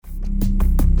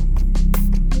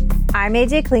I'm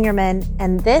AJ Klingerman,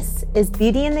 and this is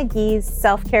Beauty and the Gee's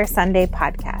Self-Care Sunday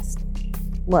podcast.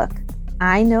 Look,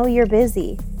 I know you're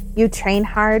busy. You train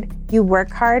hard, you work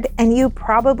hard, and you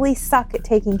probably suck at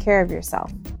taking care of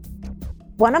yourself.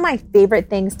 One of my favorite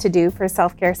things to do for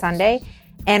Self-Care Sunday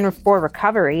and for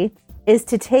recovery is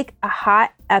to take a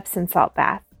hot Epsom salt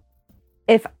bath.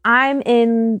 If I'm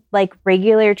in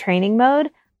regular training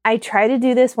mode, I try to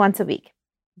do this once a week.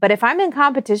 But if I'm in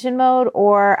competition mode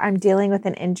or I'm dealing with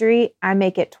an injury, I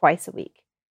make it twice a week,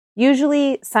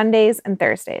 usually Sundays and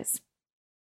Thursdays.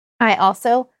 I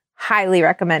also highly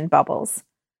recommend bubbles.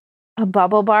 A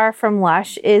bubble bar from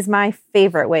Lush is my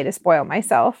favorite way to spoil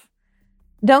myself.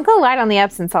 Don't go light on the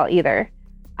Epsom salt either.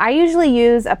 I usually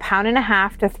use 1.5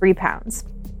 pounds to 3 pounds.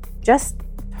 Just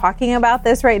talking about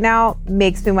this right now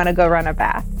makes me want to go run a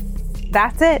bath.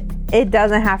 That's it. It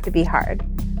doesn't have to be hard.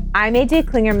 I'm AJ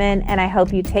Klingerman, and I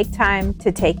hope you take time to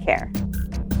take care.